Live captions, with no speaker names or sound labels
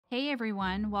Hey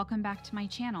everyone, welcome back to my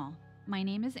channel. My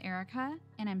name is Erica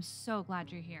and I'm so glad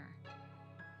you're here.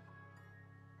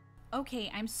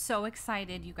 Okay, I'm so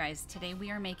excited you guys. Today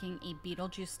we are making a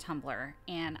Beetlejuice tumbler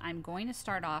and I'm going to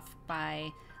start off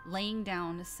by laying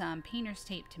down some painter's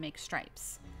tape to make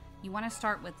stripes. You want to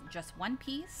start with just one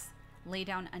piece, lay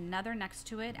down another next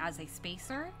to it as a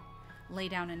spacer, lay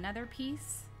down another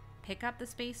piece, pick up the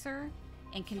spacer,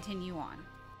 and continue on.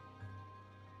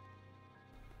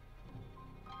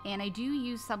 And I do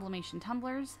use Sublimation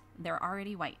tumblers. They're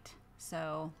already white,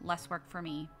 so less work for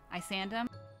me. I sand them.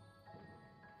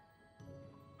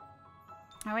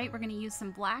 All right, we're gonna use some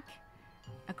black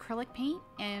acrylic paint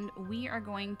and we are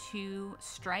going to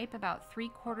stripe about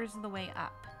 3/4 of the way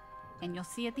up. And you'll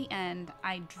see at the end,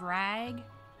 I drag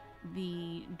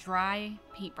the dry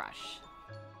paintbrush.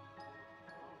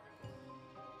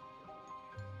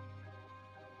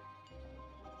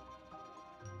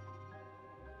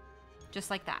 Just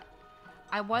like that.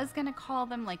 I was gonna call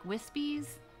them like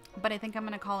wispies, but I think I'm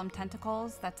gonna call them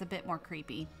tentacles. That's a bit more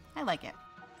creepy. I like it.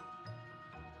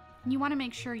 You wanna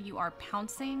make sure you are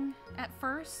pouncing at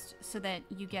first so that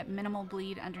you get minimal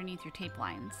bleed underneath your tape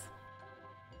lines.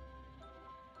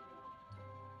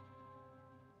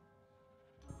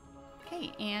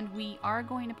 Okay, and we are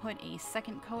going to put a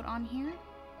second coat on here.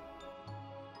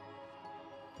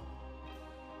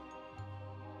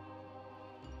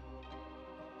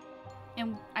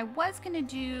 And I was gonna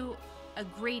do a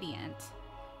gradient.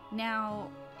 Now,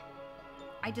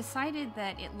 I decided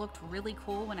that it looked really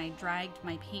cool when I dragged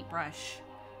my paintbrush,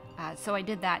 so I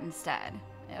did that instead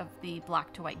of the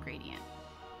black to white gradient.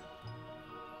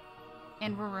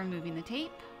 And we're removing the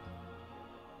tape,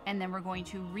 and then we're going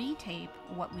to retape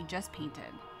what we just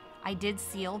painted. I did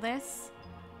seal this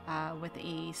with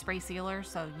a spray sealer,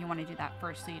 so you want to do that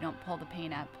first so you don't pull the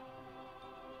paint up.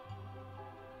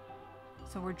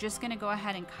 So we're just gonna go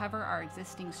ahead and cover our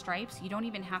existing stripes. You don't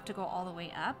even have to go all the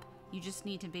way up. You just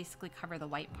need to basically cover the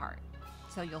white part.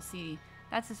 So you'll see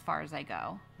that's as far as I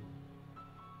go.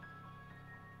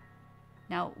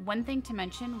 Now, one thing to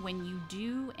mention, when you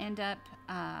do end up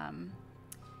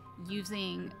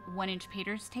using 1-inch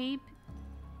painter's tape,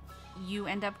 you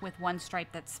end up with one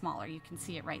stripe that's smaller. You can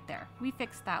see it right there. We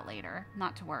fixed that later,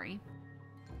 not to worry.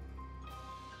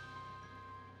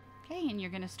 Okay, and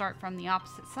you're gonna start from the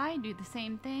opposite side, do the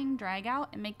same thing, drag out,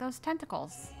 and make those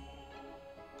tentacles.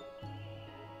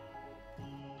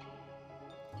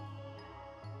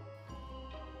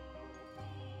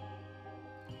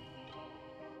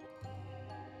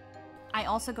 I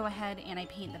also go ahead and I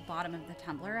paint the bottom of the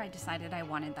tumbler. I decided I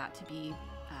wanted that to be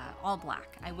all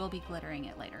black. I will be glittering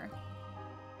it later.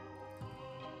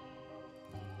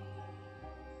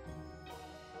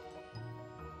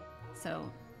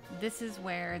 So this is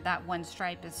where that one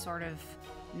stripe is sort of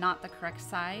not the correct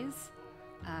size.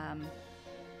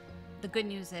 The good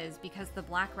news is because the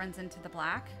black runs into the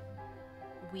black,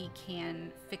 we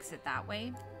can fix it that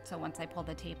way. So once I pull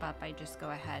the tape up, I just go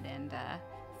ahead and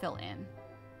fill in.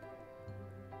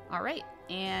 All right,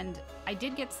 and I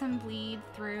did get some bleed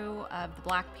through of the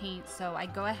black paint, so I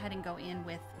go ahead and go in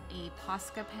with a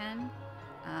Posca pen.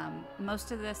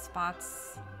 Most of the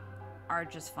spots are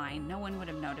just fine. No one would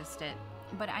have noticed it,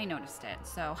 but I noticed it,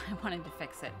 so I wanted to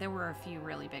fix it. There were a few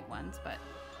really big ones, but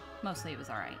mostly it was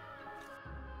all right.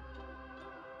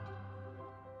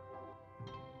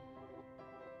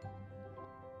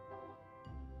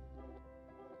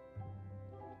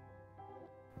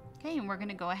 Okay, and we're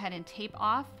gonna go ahead and tape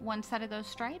off one set of those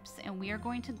stripes, and we are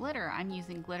going to glitter. I'm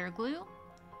using glitter glue,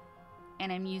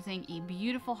 and I'm using a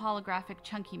beautiful holographic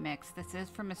chunky mix. This is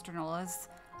from Mr. Nola's,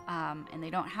 and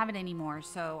they don't have it anymore,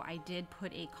 so I did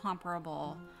put a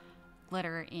comparable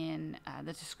glitter in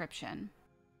the description.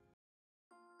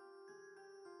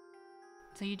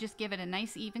 So you just give it a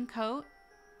nice even coat,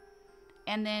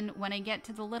 and then when I get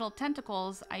to the little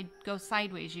tentacles, I go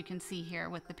sideways, you can see here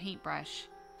with the paintbrush.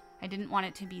 I didn't want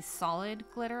it to be solid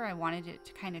glitter. I wanted it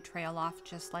to kind of trail off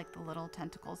just like the little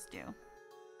tentacles do.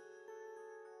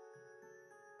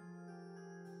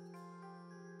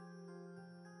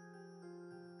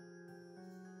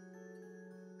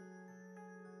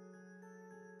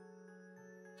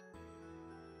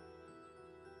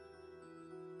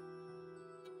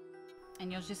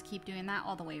 And you'll just keep doing that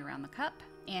all the way around the cup,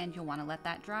 and you'll want to let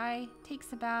that dry.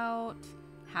 Takes about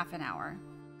half an hour.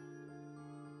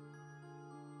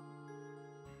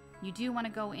 You do want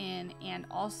to go in and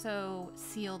also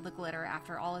seal the glitter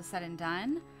after all is said and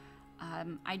done.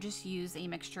 I just use a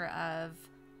mixture of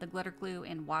the glitter glue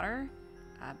and water,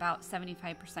 about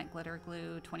 75% glitter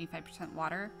glue, 25%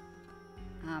 water.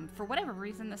 For whatever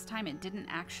reason this time it didn't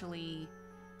actually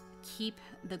keep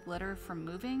the glitter from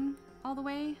moving. all the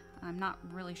way. I'm not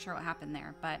really sure what happened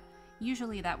there, but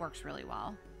usually that works really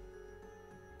well.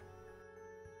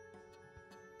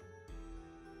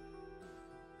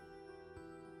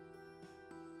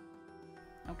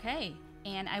 Okay,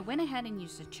 and I went ahead and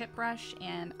used a chip brush,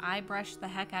 and I brushed the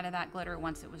heck out of that glitter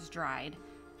once it was dried.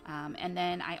 And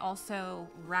then I also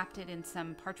wrapped it in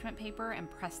some parchment paper and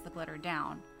pressed the glitter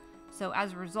down. So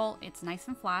as a result, it's nice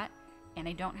and flat, and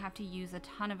I don't have to use a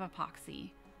ton of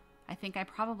epoxy. I think I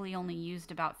probably only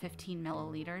used about 15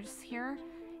 milliliters here,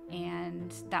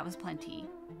 and that was plenty.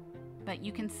 But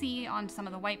you can see on some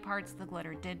of the white parts the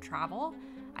glitter did travel.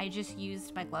 I just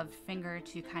used my gloved finger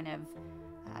to kind of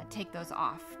take those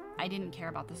off. I didn't care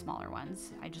about the smaller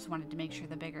ones. I just wanted to make sure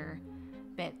the bigger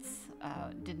bits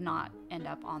did not end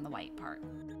up on the white part.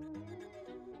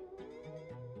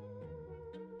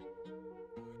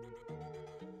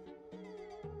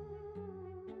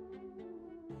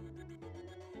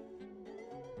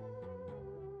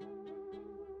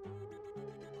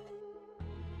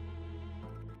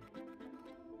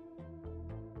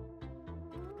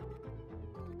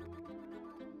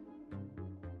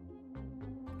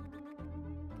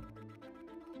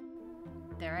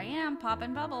 There I am,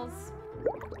 popping bubbles.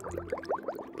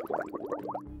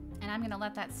 And I'm gonna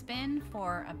let that spin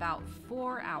for about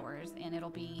 4 hours, and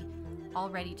it'll be all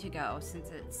ready to go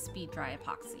since it's speed dry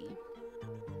epoxy.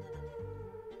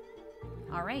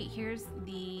 All right, here's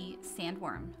the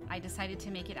sandworm. I decided to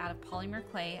make it out of polymer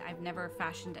clay. I've never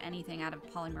fashioned anything out of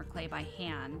polymer clay by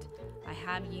hand. I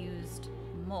have used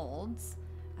molds.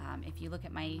 If you look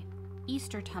at my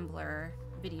Easter tumbler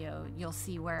video, you'll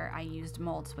see where I used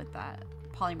molds with the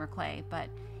polymer clay, but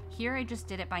here I just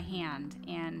did it by hand,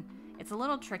 and it's a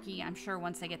little tricky. I'm sure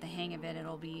once I get the hang of it,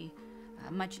 it'll be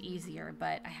much easier,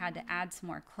 but I had to add some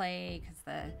more clay because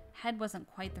the head wasn't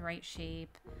quite the right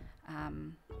shape,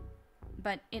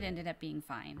 but it ended up being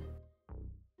fine.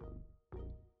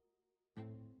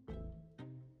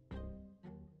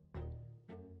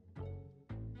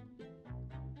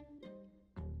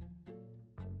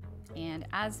 And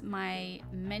as my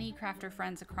many crafter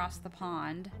friends across the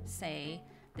pond say,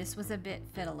 this was a bit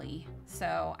fiddly.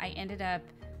 So I ended up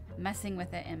messing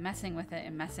with it and messing with it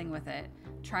and messing with it,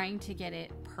 trying to get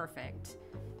it perfect.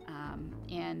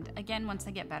 And again, once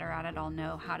I get better at it, I'll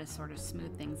know how to sort of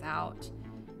smooth things out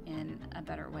in a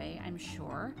better way, I'm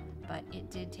sure. But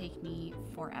it did take me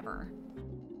forever.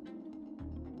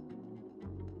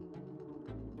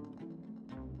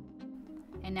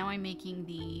 And now I'm making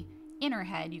the inner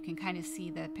head. You can kind of see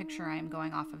the picture I'm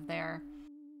going off of there.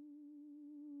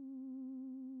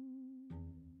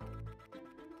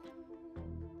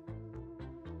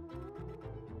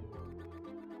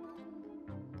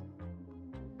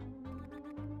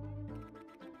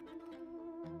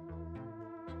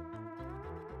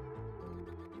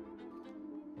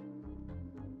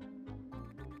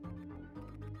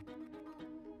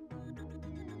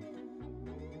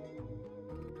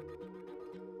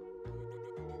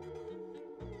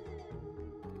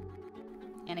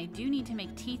 And I do need to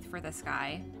make teeth for this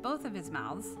guy, both of his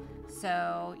mouths,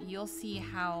 so you'll see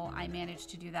how I managed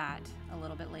to do that a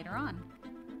little bit later on.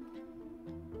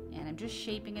 And I'm just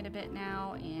shaping it a bit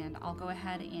now, and I'll go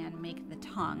ahead and make the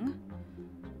tongue.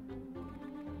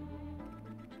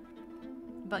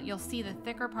 But you'll see the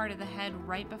thicker part of the head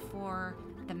right before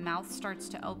the mouth starts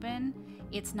to open.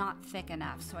 It's not thick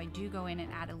enough, so I do go in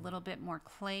and add a little bit more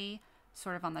clay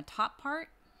sort of on the top part,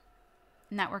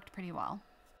 and that worked pretty well.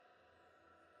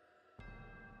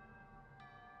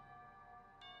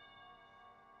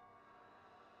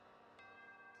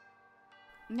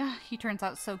 He turns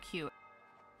out so cute.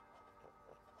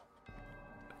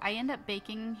 I end up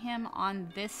baking him on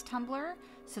this tumbler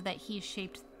so that he's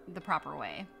shaped the proper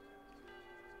way.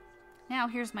 Now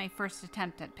here's my first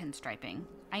attempt at pinstriping.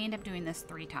 I end up doing this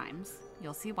 3 times.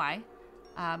 You'll see why.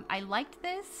 I liked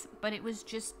this, but it was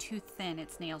just too thin.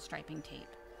 It's nail striping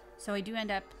tape. So I do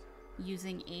end up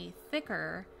using a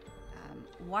thicker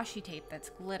washi tape that's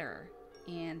glitter,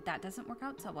 and that doesn't work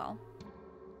out so well.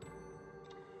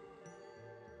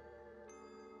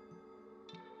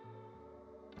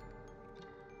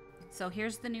 So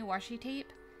here's the new washi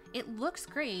tape. It looks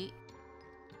great.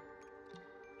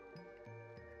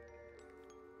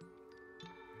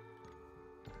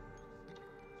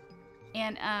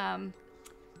 And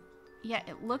yeah,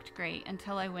 it looked great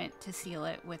until I went to seal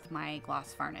it with my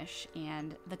gloss varnish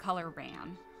and the color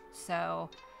ran. So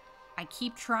I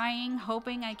keep trying,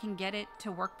 hoping I can get it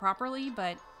to work properly,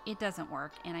 but it doesn't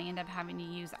work. And I end up having to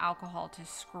use alcohol to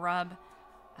scrub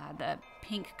the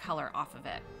pink color off of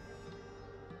it.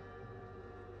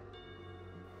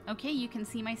 Okay, you can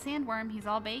see my sandworm. He's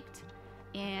all baked.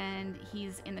 and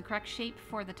he's in the correct shape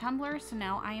for the tumbler, so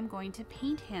now I am going to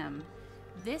paint him.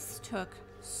 This took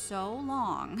so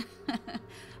long,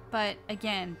 but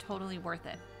again, totally worth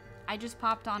it. I just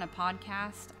popped on a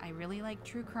podcast. I really like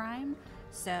true crime,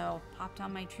 so popped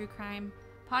on my true crime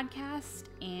podcast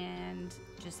and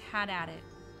just had at it.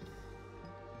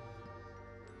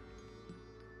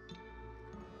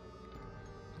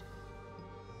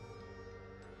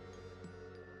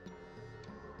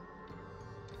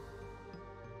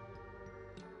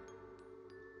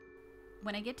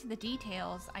 When I get to the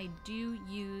details, I do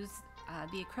use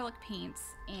the acrylic paints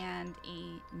and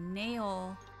a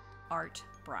nail art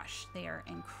brush. They are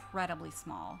incredibly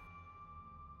small.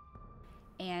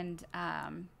 And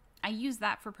I use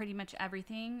that for pretty much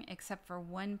everything except for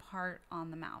one part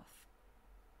on the mouth.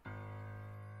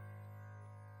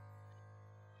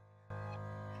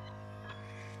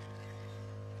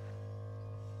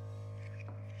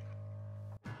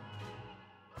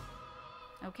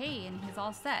 Okay, and he's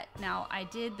all set. Now I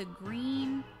did the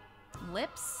green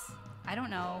lips. I don't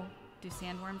know, do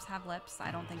sandworms have lips?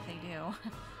 I don't think they do.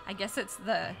 I guess it's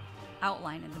the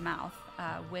outline of the mouth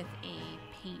with a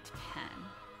paint pen.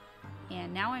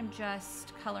 And now I'm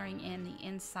just coloring in the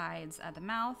insides of the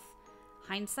mouth.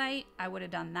 Hindsight, I would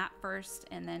have done that first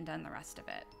and then done the rest of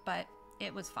it, but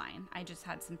it was fine. I just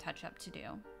had some touch up to do.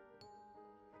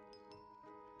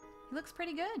 He looks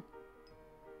pretty good.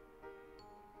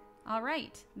 All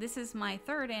right, this is my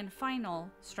third and final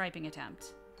striping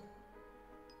attempt.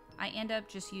 I end up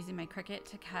just using my Cricut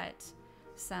to cut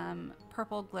some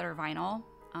purple glitter vinyl.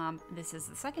 This is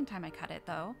the second time I cut it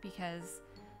though, because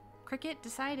Cricut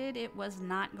decided it was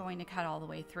not going to cut all the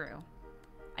way through.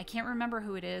 I can't remember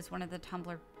who it is. One of the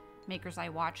Tumbler makers I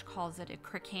watch calls it a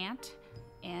Cricant,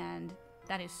 and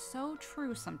that is so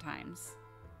true sometimes.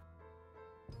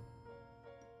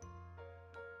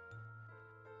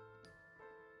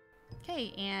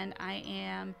 Okay, and I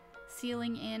am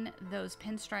sealing in those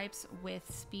pinstripes with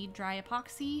speed dry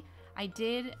epoxy. I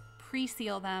did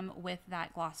pre-seal them with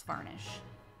that gloss varnish.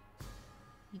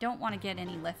 You don't want to get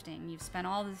any lifting. You've spent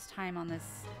all this time on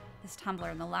this tumbler,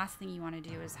 and the last thing you want to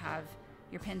do is have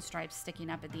your pinstripes sticking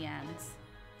up at the ends.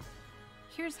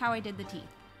 Here's how I did the teeth.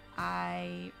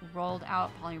 I rolled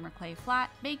out polymer clay flat,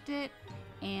 baked it,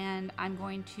 and I'm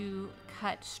going to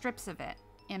cut strips of it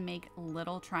and make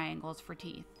little triangles for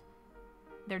teeth.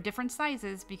 They're different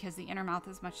sizes because the inner mouth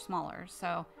is much smaller,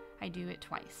 so I do it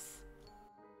twice.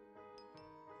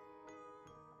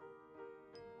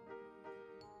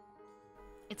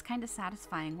 It's kind of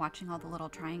satisfying watching all the little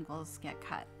triangles get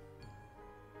cut.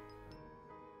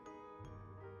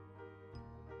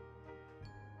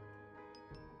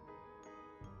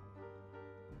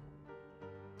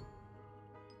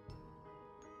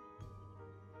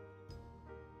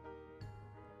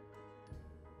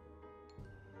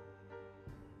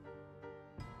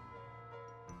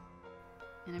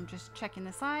 And I'm just checking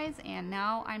the size, and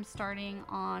now I'm starting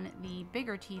on the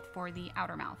bigger teeth for the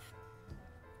outer mouth.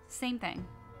 Same thing.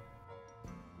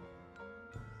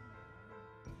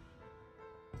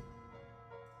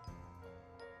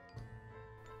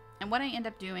 And what I end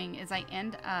up doing is I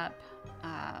end up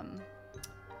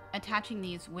attaching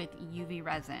these with UV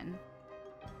resin.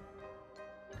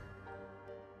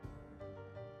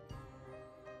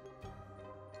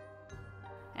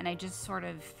 And I just sort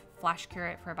of flash cure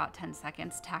it for about 10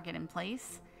 seconds, tack it in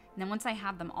place. And then once I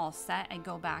have them all set, I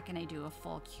go back and I do a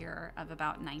full cure of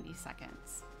about 90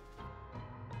 seconds.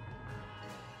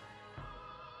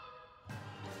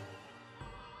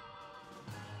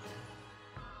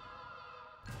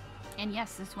 And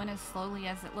yes, this went as slowly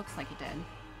as it looks like it did.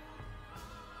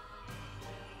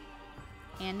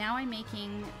 And now I'm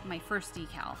making my first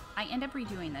decal. I end up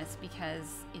redoing this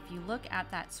because if you look at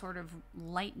that sort of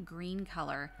light green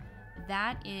color,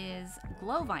 that is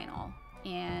glow vinyl.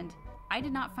 And I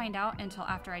did not find out until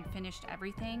after I'd finished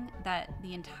everything that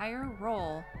the entire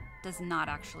roll does not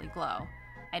actually glow.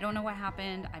 I don't know what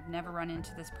happened. I've never run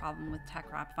into this problem with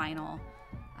tech wrap vinyl.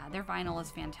 Their vinyl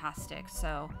is fantastic,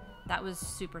 so that was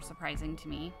super surprising to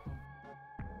me.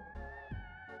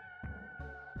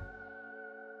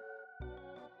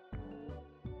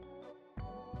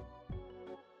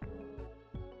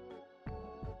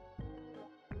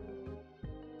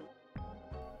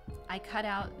 I cut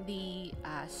out the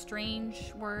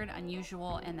strange word,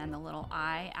 unusual, and then the little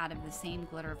I out of the same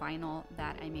glitter vinyl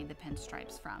that I made the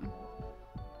pinstripes from.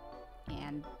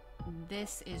 And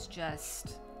this is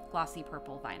just glossy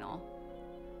purple vinyl.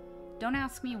 Don't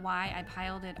ask me why I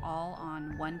piled it all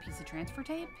on one piece of transfer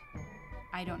tape.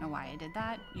 I don't know why I did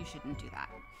that. You shouldn't do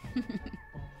that.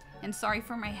 And sorry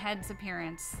for my head's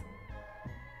appearance.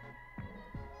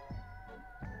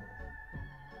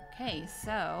 Okay,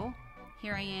 so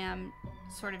here I am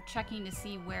sort of checking to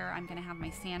see where I'm going to have my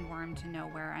sandworm to know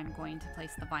where I'm going to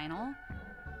place the vinyl.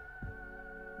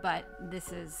 But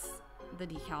this is the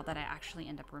decal that I actually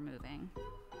end up removing.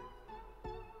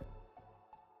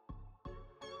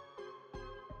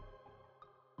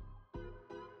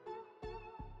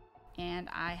 And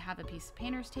I have a piece of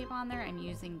painter's tape on there. I'm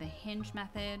using the hinge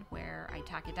method where I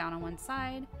tack it down on one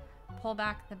side, pull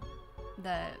back the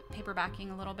paper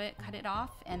backing a little bit, cut it off,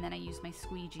 and then I use my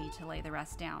squeegee to lay the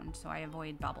rest down so I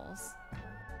avoid bubbles.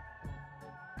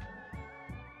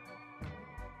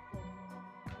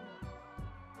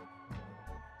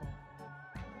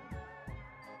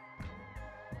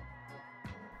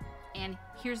 And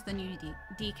here's the new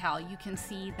decal. You can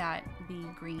see that the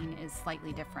green is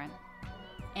slightly different.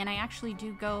 And I actually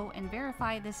do go and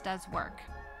verify this does work.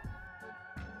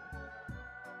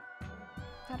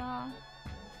 Ta-da!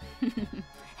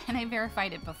 And I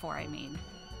verified it before I made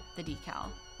the decal.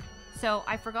 So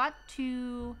I forgot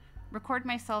to record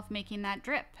myself making that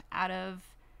drip out of,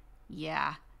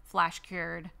 yeah, flash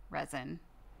cured resin.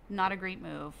 Not a great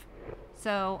move.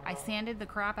 So I sanded the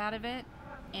crap out of it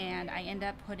and I end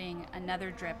up putting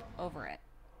another drip over it.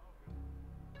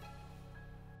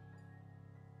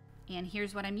 And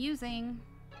here's what I'm using: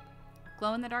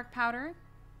 glow-in-the-dark powder,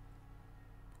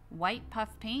 white puff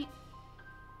paint,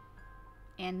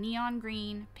 and neon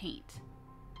green paint.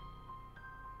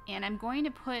 And I'm going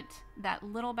to put that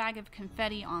little bag of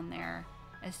confetti on there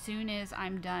as soon as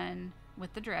I'm done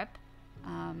with the drip.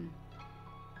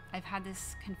 I've had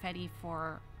this confetti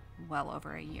for well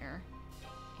over a year,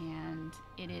 and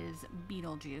it is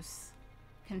Beetlejuice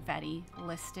confetti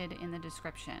listed in the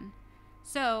description.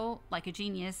 So, like a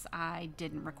genius, I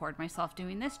didn't record myself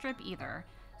doing this drip either.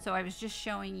 So I was just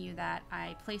showing you that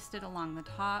I placed it along the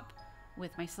top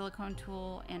with my silicone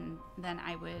tool, and then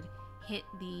I would hit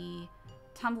the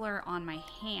tumbler on my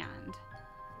hand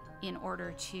in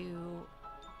order to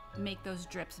make those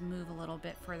drips move a little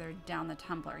bit further down the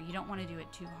tumbler. You don't want to do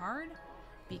it too hard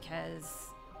because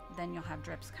then you'll have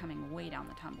drips coming way down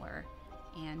the tumbler,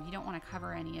 and you don't want to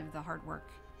cover any of the hard work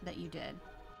that you did.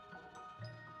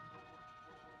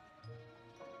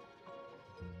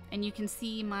 And you can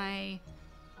see my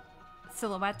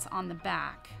silhouettes on the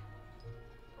back.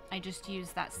 I just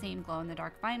used that same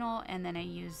glow-in-the-dark vinyl, and then I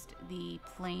used the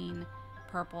plain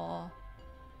purple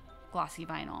glossy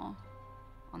vinyl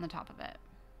on the top of it.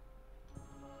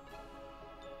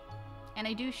 And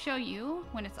I do show you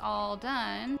when it's all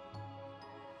done.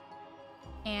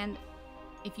 And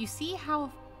if you see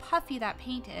how puffy that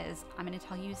paint is, I'm going to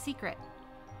tell you a secret.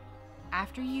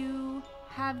 After you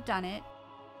have done it,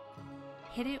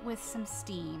 hit it with some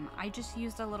steam. I just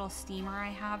used a little steamer I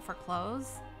have for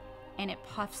clothes, and it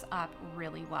puffs up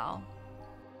really well.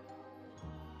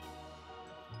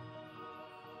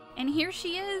 And here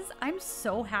she is. I'm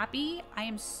so happy. I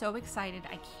am so excited.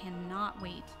 I cannot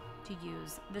wait to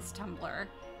use this tumbler.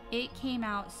 It came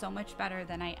out so much better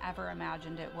than I ever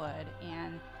imagined it would,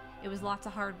 and it was lots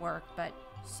of hard work, but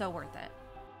so worth it.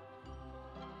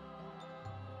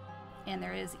 And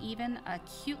there is even a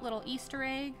cute little Easter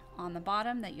egg on the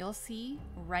bottom that you'll see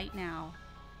right now.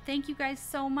 Thank you guys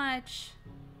so much.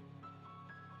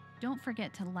 Don't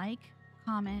forget to like,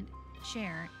 comment,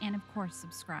 share, and of course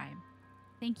subscribe.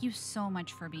 Thank you so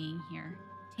much for being here.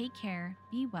 Take care,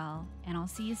 be well, and I'll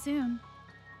see you soon.